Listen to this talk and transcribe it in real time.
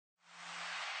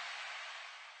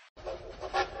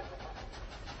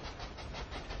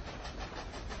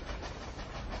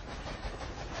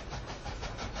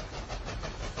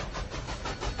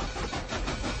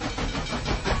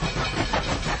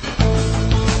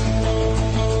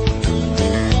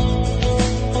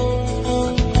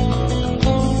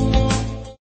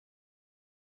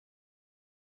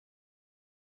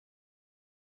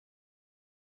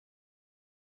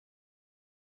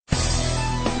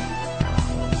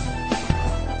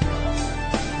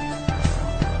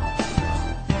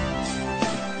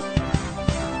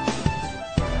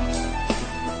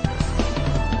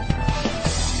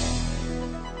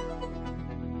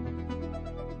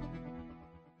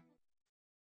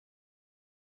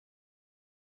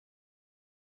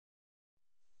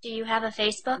Do you have a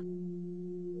Facebook?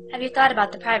 Have you thought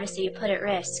about the privacy you put at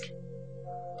risk?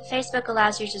 The Facebook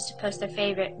allows users to post their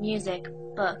favorite music,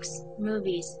 books,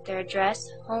 movies, their address,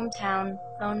 hometown,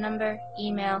 phone number,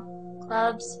 email,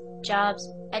 clubs, jobs,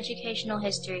 educational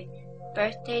history,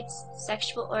 birth dates,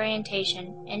 sexual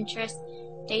orientation, interests,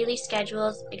 daily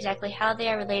schedules, exactly how they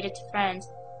are related to friends,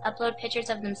 upload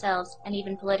pictures of themselves, and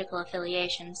even political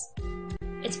affiliations.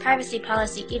 Its privacy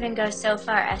policy even goes so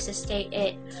far as to state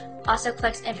it also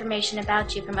collects information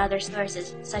about you from other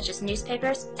sources, such as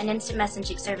newspapers and instant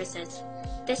messaging services.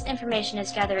 This information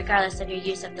is gathered regardless of your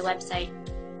use of the website.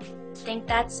 Think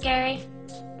that's scary?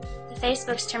 The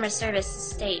Facebook's term of service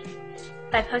state,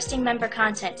 by posting member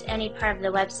content to any part of the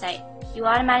website, you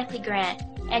automatically grant,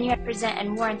 and you represent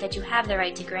and warrant that you have the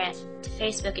right to grant, to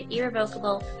Facebook an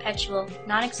irrevocable, perpetual,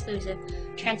 non-exclusive,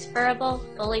 transferable,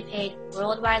 fully paid,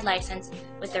 worldwide license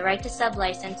with the right to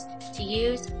sub-license to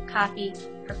use, copy,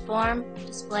 perform,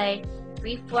 display,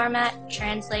 reformat,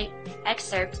 translate,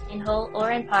 excerpt, in whole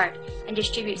or in part, and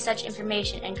distribute such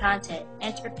information and content,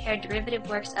 and to prepare derivative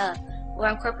works of, or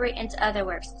incorporate into other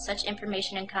works, such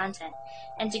information and content,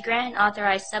 and to grant and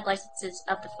authorize sub-licenses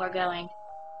of the foregoing.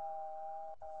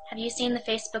 Have you seen the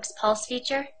Facebook's Pulse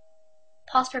feature?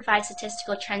 Pulse provides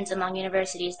statistical trends among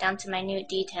universities down to minute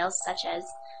details such as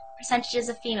percentages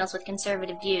of females with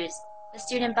conservative views, the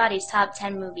student body's top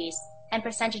 10 movies, and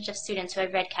percentage of students who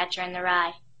have read Catcher in the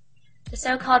Rye. The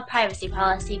so-called privacy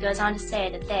policy goes on to say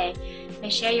that they may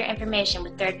share your information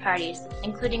with third parties,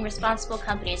 including responsible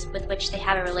companies with which they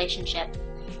have a relationship.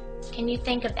 Can you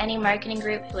think of any marketing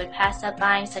group who would pass up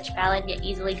buying such valid yet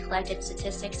easily collected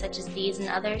statistics such as these and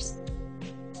others?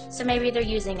 So maybe they're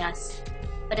using us.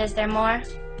 But is there more?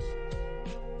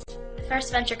 The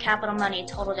first venture capital money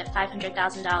totaled at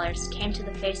 $500,000 came to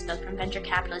the Facebook from venture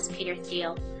capitalist Peter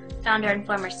Thiel, founder and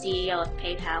former CEO of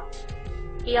PayPal.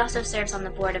 He also serves on the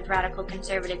board of radical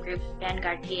conservative group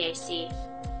Vanguard PAC.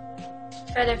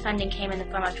 Further funding came in the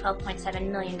form of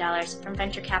 $12.7 million from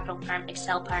venture capital firm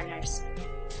Accel Partners.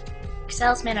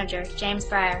 Accel's manager, James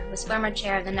Breyer, was former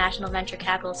chair of the National Venture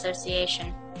Capital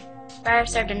Association. Breyer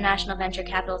served on National Venture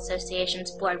Capital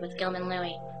Association's board with Gilman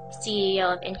Louie,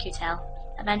 CEO of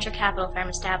In-Q-Tel, a venture capital firm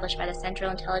established by the Central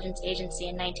Intelligence Agency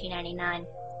in 1999.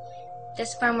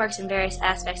 This firm works in various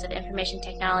aspects of information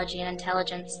technology and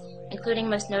intelligence, including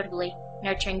most notably,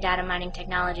 nurturing data mining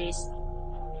technologies.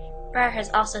 Breyer has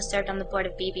also served on the board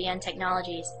of BBN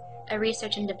Technologies, a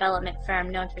research and development firm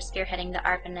known for spearheading the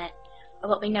ARPANET, or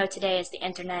what we know today as the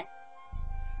Internet.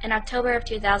 In October of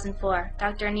 2004,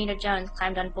 Dr. Anita Jones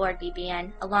climbed on board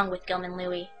BBN along with Gilman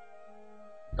Louie.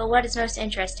 But what is most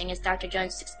interesting is Dr.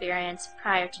 Jones' experience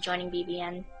prior to joining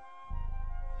BBN.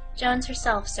 Jones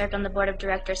herself served on the board of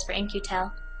directors for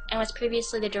In-Q-Tel and was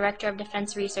previously the Director of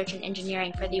Defense Research and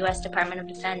Engineering for the U.S. Department of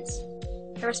Defense.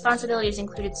 Her responsibilities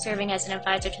included serving as an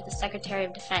advisor to the Secretary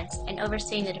of Defense and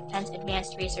overseeing the Defense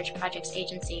Advanced Research Projects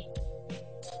Agency.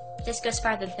 This goes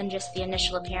farther than just the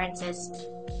initial appearances.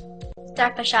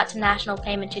 DARPA shot to national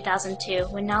fame in 2002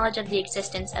 when knowledge of the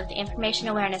existence of the Information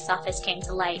Awareness Office came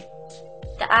to light.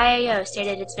 The IAO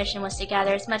stated its mission was to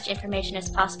gather as much information as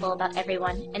possible about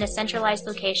everyone in a centralized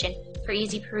location for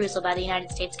easy perusal by the United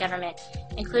States government,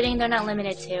 including though not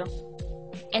limited to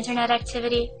Internet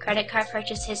activity, credit card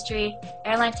purchase history,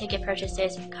 airline ticket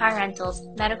purchases, car rentals,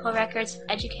 medical records,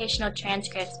 educational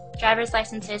transcripts, driver's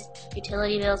licenses,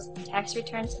 utility bills, tax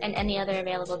returns, and any other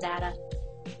available data.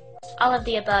 All of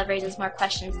the above raises more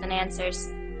questions than answers.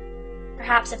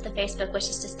 Perhaps if the Facebook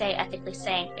wishes to stay ethically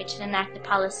sane, it should enact a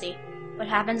policy. What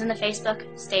happens in the Facebook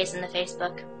stays in the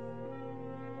Facebook.